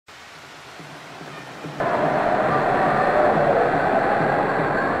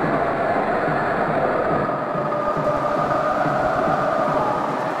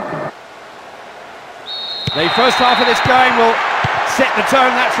first half of this game will set the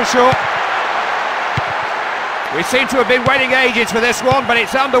tone, that's for sure. We seem to have been waiting ages for this one, but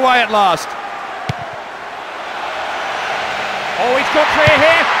it's underway at last. Oh, he's got clear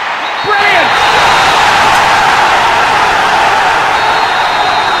here. Brilliant!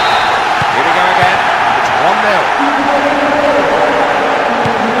 Here we go again. It's 1-0.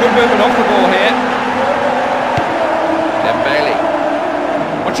 Good movement off the ball here. Dembele.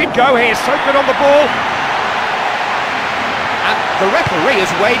 Watch him go here, so good on the ball. And the referee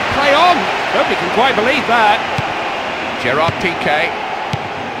has weighed play on. Nobody can quite believe that. Gerard Piqué.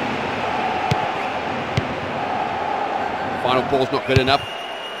 Final ball's not good enough.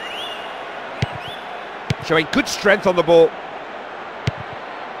 Showing good strength on the ball.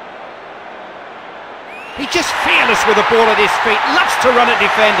 He's just fearless with the ball at his feet. Loves to run at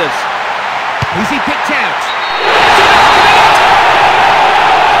defenders. Who's he picked out?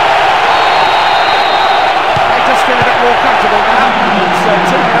 They just feel a bit more comfortable now. So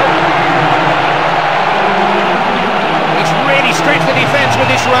 2-0. He's really stretched the defence with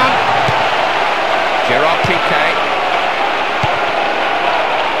this run. Gerard Piqué.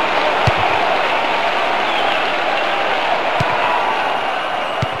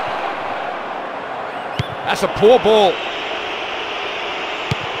 That's a poor ball.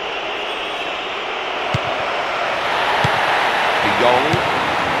 De Jong.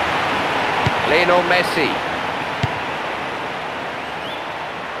 Lionel Messi.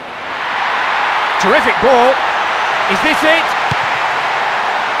 Terrific ball. Is this it?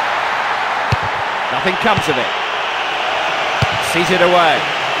 Nothing comes of it. Sees it away.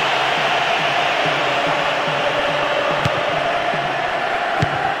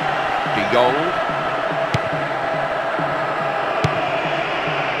 De Jong.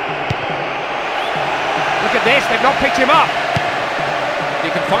 Look at this, they've not picked him up.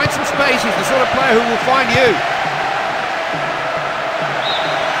 You can find some space, he's the sort of player who will find you.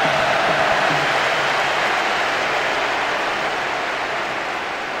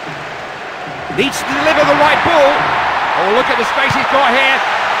 Needs to deliver the right ball. Oh, look at the space he's got here.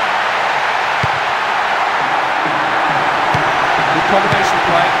 Good combination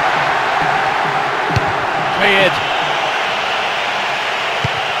play. Cleared.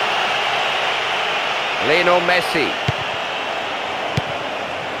 Lionel Messi.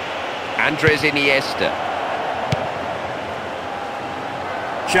 Andres Iniesta.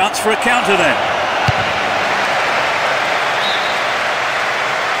 Chance for a counter then.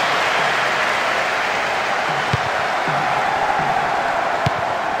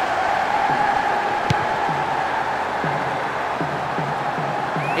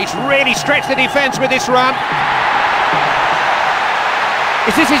 He's really stretched the defence with this run.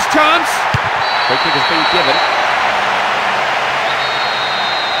 Is this his chance? Free kick has been given.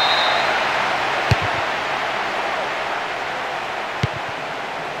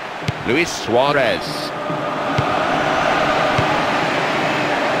 Luis Suarez.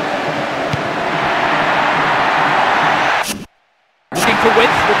 Looking for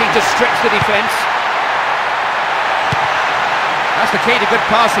width, looking to stretch the defence. That's the key to good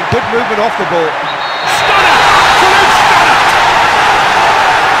passing, good movement off the ball. Stunner! Absolute stunner!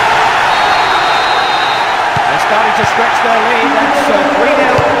 They're starting to stretch their lead. That's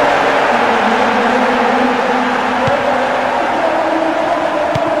 3-0.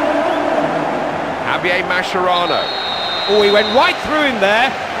 Javier Mascherano. Oh, he went right through him there.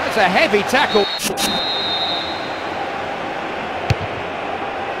 That's a heavy tackle.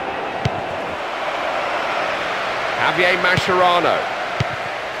 Javier Mascherano.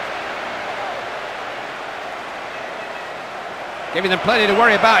 Giving them plenty to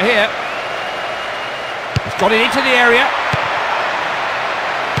worry about here. He's got it into the area.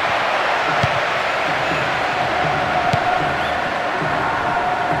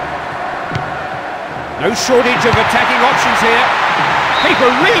 No shortage of attacking options here. Keeper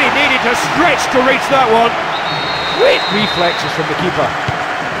really needed to stretch to reach that one. Great reflexes from the keeper.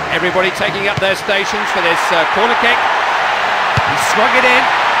 Everybody taking up their stations for this corner kick. He swung it in.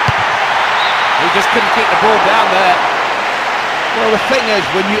 He just couldn't keep the ball down there. Well, the thing is,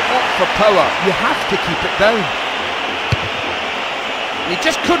 when you opt for power, you have to keep it down. He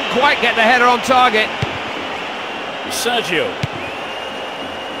just couldn't quite get the header on target. Sergio.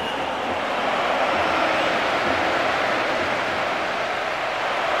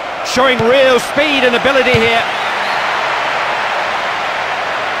 Showing real speed and ability here.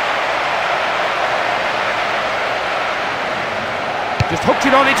 Just hooked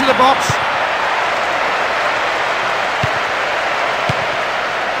it on into the box.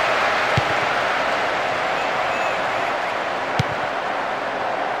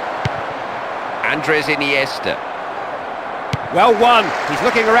 Andres Iniesta. Well won. He's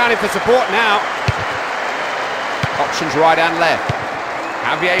looking around him for support now. Options right and left.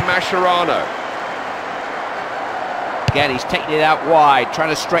 Javier Mascherano. Again, he's taking it out wide, trying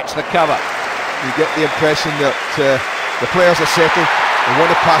to stretch the cover. You get the impression that the players are settled. They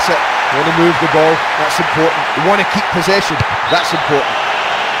want to pass it, they want to move the ball. That's important. They want to keep possession. That's important.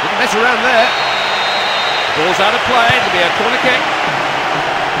 Didn't mess around there. Ball's out of play. It'll be a corner kick.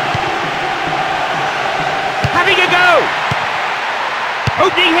 Having a go.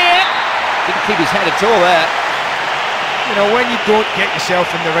 Opening here. Didn't keep his head at all there. You know, when you don't get yourself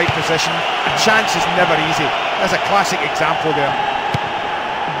in the right position, a chance is never easy. That's a classic example there.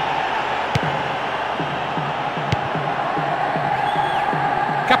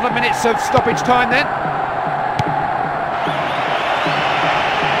 Couple of minutes of stoppage time then.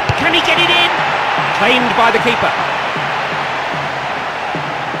 Can he get it in? Claimed by the keeper.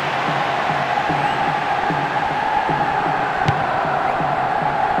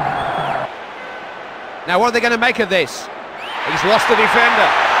 Now what are they going to make of this? He's lost the defender.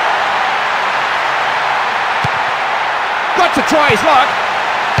 Got to try his luck.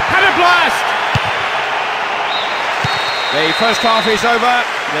 Had a blast. The first half is over.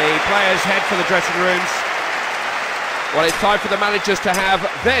 The players head for the dressing rooms. Well, it's time for the managers to have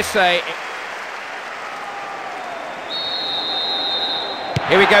their say.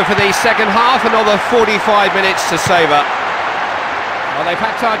 Here we go for the second half, another 45 minutes to savour. Well, they've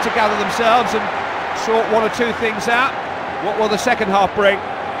had time to gather themselves and sort one or two things out. What will the second half bring?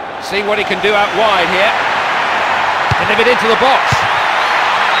 Seeing what he can do out wide here. Delivered into the box.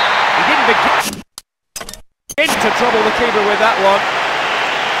 He didn't begin into trouble the keeper with that one.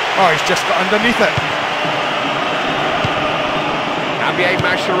 Oh, he's just got underneath it. Javier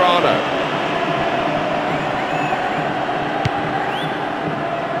Mascherano.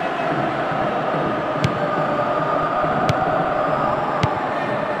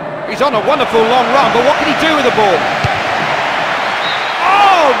 He's on a wonderful long run, but what can he do with the ball?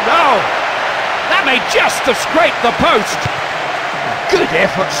 Oh no! That may just have scraped the post. Good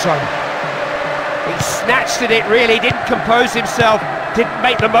effort, son. He snatched at it really, didn't compose himself, didn't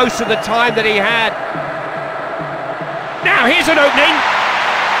make the most of the time that he had. Now here's an opening.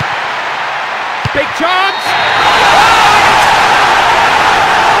 Big chance.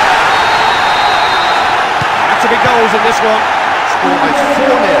 Have to be goals in this one. Scoreline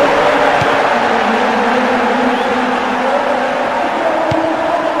 4-0.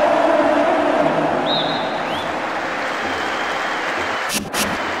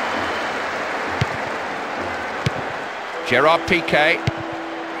 Gerard Piqué.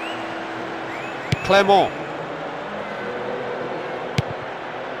 Clement.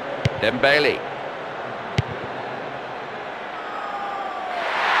 Dembele.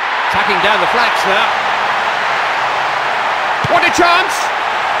 Tacking down the flanks now. What a chance!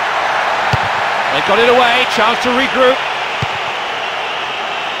 They got it away, chance to regroup.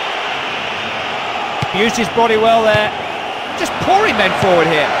 Used his body well there. Just pouring men forward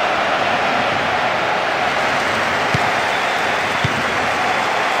here.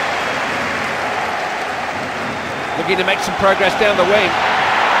 Looking to make some progress down the wing.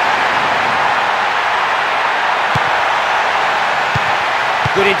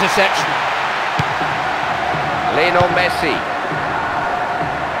 Good interception. Lionel Messi.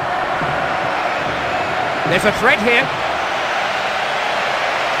 There's a threat here.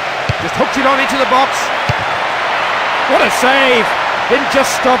 Just hooked it on into the box. What a save! Didn't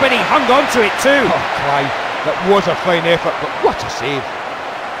just stop it, he hung on to it too. Oh, Clive, that was a fine effort, but what a save.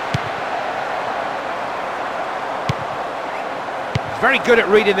 Very good at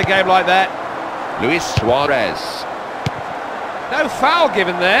reading the game like that. Luis Suarez. No foul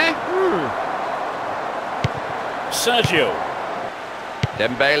given there. Sergio.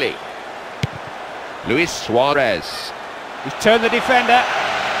 Dembele. Luis Suarez. He's turned the defender.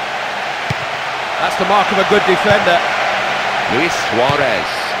 That's the mark of a good defender. Luis Suarez.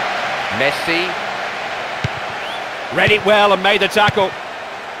 Messi. Read it well and made the tackle.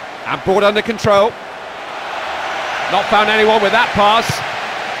 And brought under control. Not found anyone with that pass.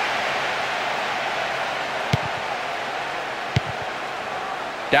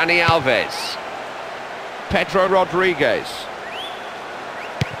 Dani Alves. Pedro Rodriguez.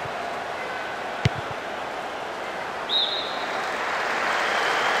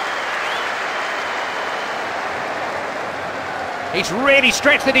 He's really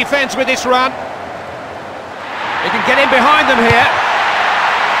stretched the defence with this run. He can get in behind them here.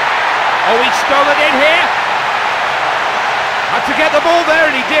 Oh, he stole it in here. Had to get the ball there,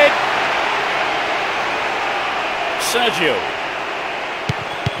 and he did. Sergio.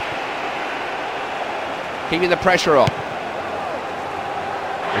 keeping the pressure on.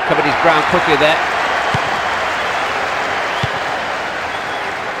 Recovered his ground quickly there.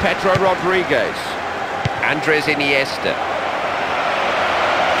 Pedro Rodriguez. Andres Iniesta.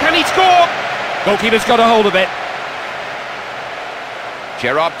 Can he score? Goalkeeper's got a hold of it.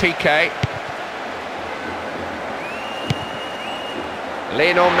 Gerard Piqué.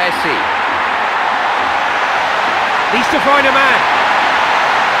 Lionel Messi. Needs to find a man.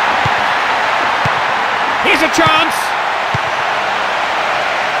 Here's a chance.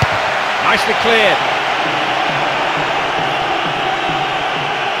 Nicely cleared.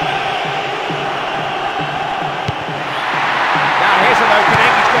 Now here's an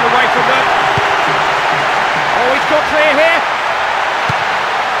opening. He's got away from them. Oh, he's got clear here.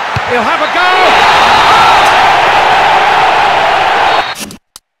 He'll have a go.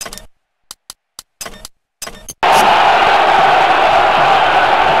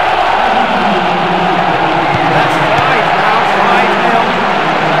 That's 5 now, 5-0.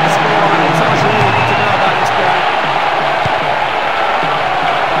 That's all right. It tells you all you need to know about this game.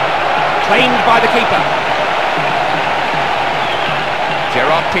 Claimed by the keeper.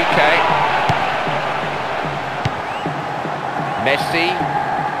 Gerard Piqué. Messi.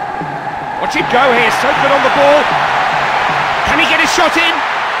 Watch him go here, so good on the ball. Can he get his shot in?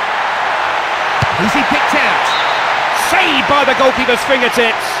 Who's he picked out? Saved by the goalkeeper's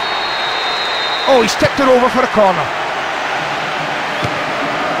fingertips. Oh, he's tipped it over for a corner.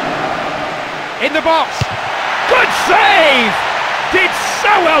 In the box. Good save! Did so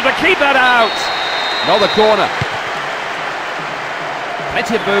well to keep that out. Another corner.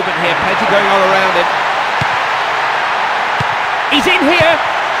 Plenty of movement here, plenty going on around him. He's in here.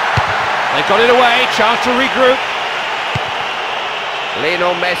 They've got it away, chance to regroup.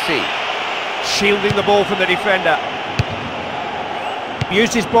 Lionel Messi. Shielding the ball from the defender.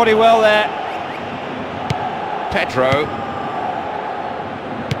 Used his body well there. Pedro.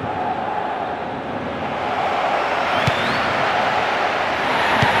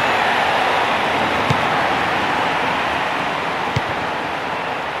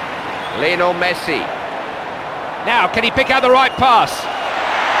 Lionel Messi. Now, can he pick out the right pass?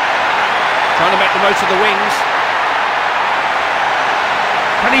 Trying to make the most of the wings.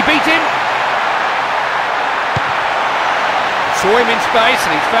 Can he beat him? Saw him in space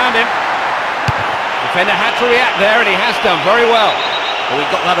and he's found him. Defender had to react there and he has done very well. But we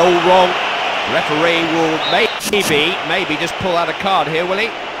got that all wrong. The referee will maybe just pull out a card here, will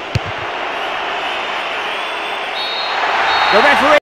he? The referee